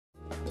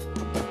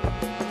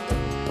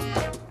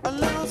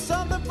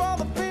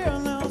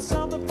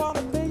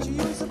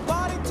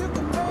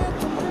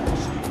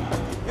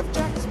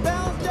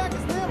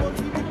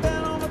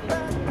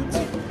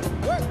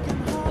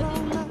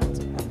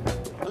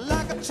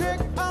trick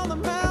on the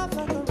mouth,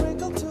 like a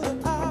wrinkle to the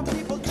eye.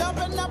 People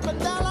jumping up and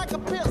down like a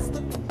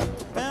pistol.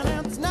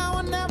 And it's now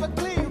or never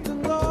clear. You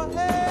can go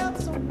ahead,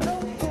 so no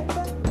head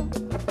back.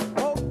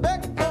 Oh,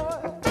 back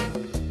boy.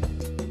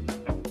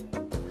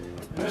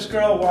 And this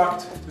girl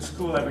walked to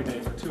school every day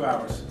for 2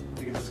 hours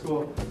to get to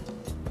school.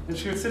 And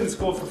she would sit in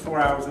school for 4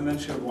 hours and then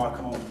she would walk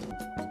home.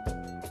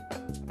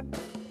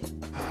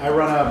 I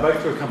run a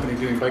bike tour company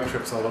doing bike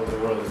trips all over the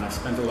world, and I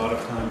spent a lot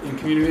of time in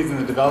communities in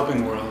the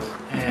developing world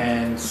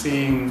and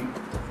seeing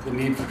the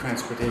need for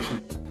transportation.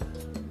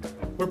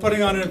 We're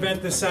putting on an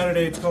event this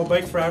Saturday. It's called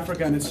Bike for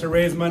Africa, and it's to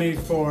raise money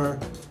for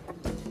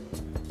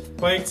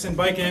bikes and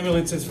bike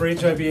ambulances for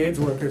HIV/AIDS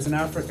workers in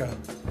Africa.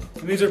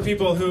 And these are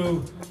people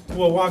who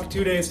will walk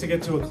 2 days to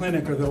get to a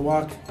clinic, or they'll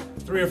walk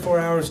 3 or 4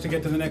 hours to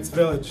get to the next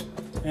village.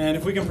 And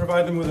if we can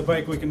provide them with a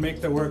bike, we can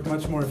make their work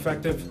much more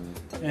effective,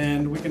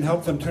 and we can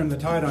help them turn the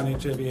tide on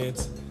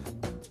HIV/AIDS.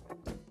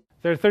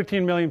 There are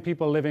 13 million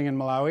people living in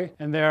Malawi,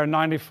 and there are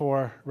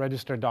 94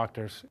 registered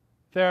doctors.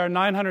 There are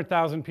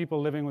 900,000 people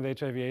living with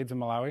HIV/AIDS in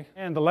Malawi,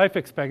 and the life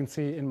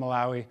expectancy in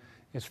Malawi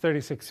is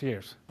 36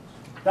 years.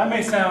 That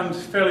may sound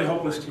fairly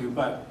hopeless to you,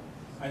 but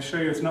I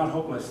assure you it's not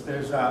hopeless.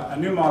 There's a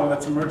new model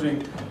that's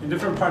emerging in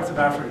different parts of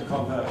Africa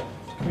called the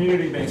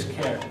community-based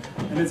care.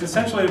 And it's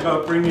essentially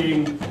about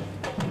bringing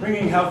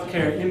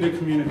healthcare into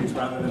communities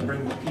rather than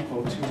bringing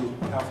people to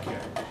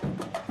healthcare.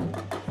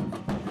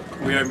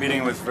 We are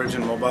meeting with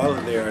Virgin Mobile.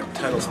 They are a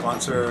title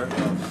sponsor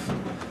of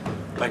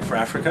Bike for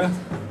Africa,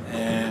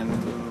 and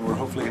we're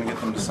hopefully going to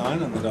get them to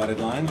sign on the dotted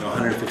line.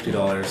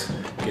 $150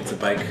 gets a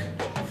bike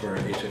for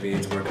an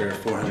HIV/AIDS worker,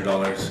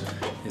 $400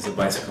 is a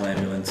bicycle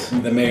ambulance.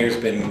 The mayor's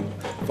been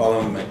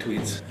following my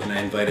tweets, and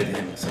I invited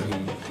him, so he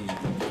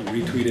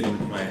retweeted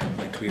my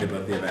tweet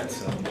about the event.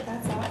 So.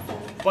 That's awesome.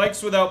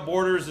 Bikes Without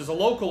Borders is a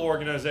local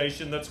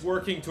organization that's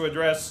working to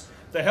address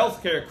the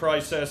healthcare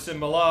crisis in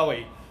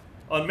Malawi.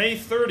 On May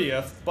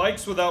 30th,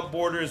 Bikes Without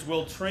Borders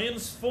will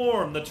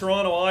transform the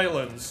Toronto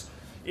Islands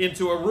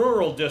into a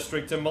rural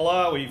district in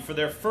Malawi for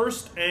their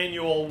first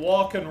annual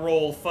Walk and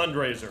Roll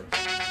fundraiser.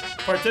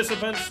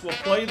 Participants will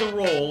play the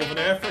role of an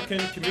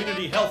African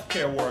community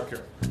healthcare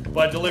worker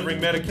by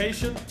delivering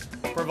medication,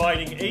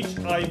 providing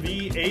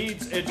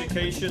HIV/AIDS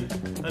education,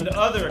 and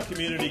other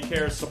community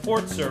care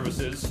support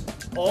services,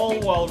 all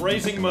while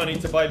raising money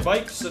to buy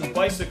bikes and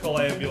bicycle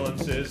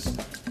ambulances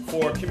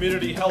for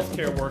community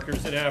healthcare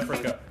workers in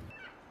Africa.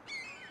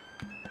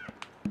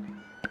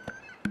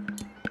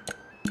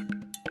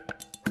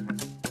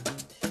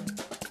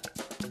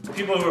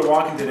 People who are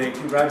walking today,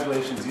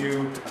 congratulations,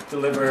 you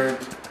delivered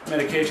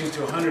medications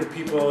to 100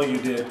 people, you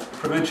did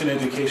prevention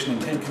education in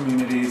 10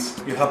 communities,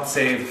 you helped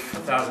save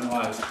 1,000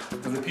 lives.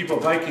 For the people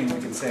biking, we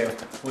can say,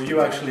 well,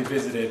 you actually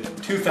visited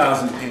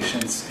 2,000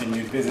 patients and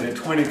you visited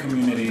 20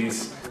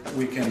 communities.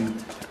 We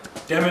can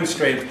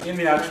demonstrate in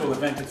the actual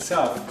event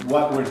itself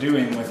what we're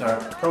doing with our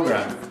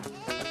program.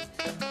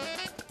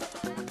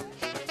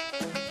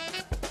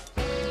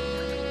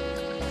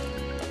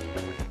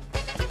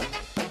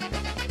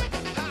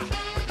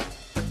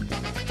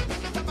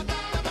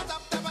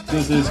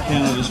 This is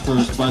Canada's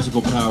first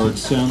bicycle-powered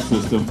sound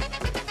system.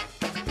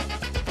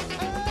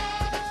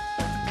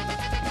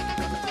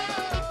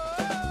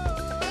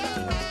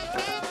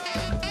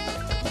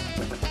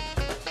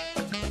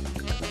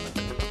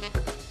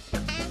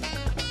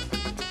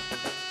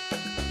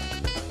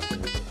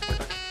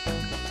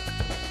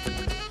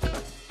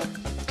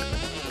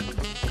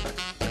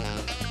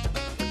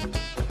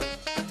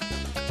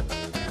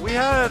 We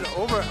had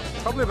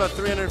probably about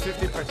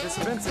 350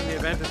 participants in the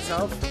event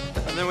itself.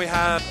 And then we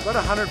had about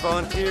 100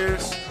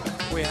 volunteers.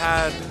 We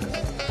had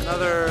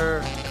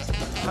another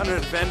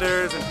 100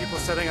 vendors and people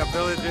setting up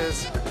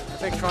villages. I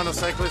think Toronto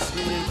Cyclists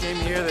Union came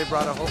here. They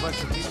brought a whole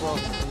bunch of people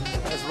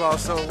as well.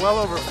 So well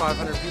over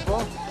 500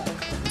 people.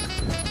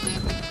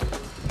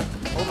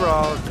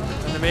 Overall,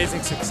 an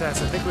amazing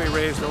success. I think we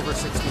raised over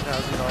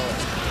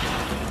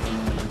 $60,000.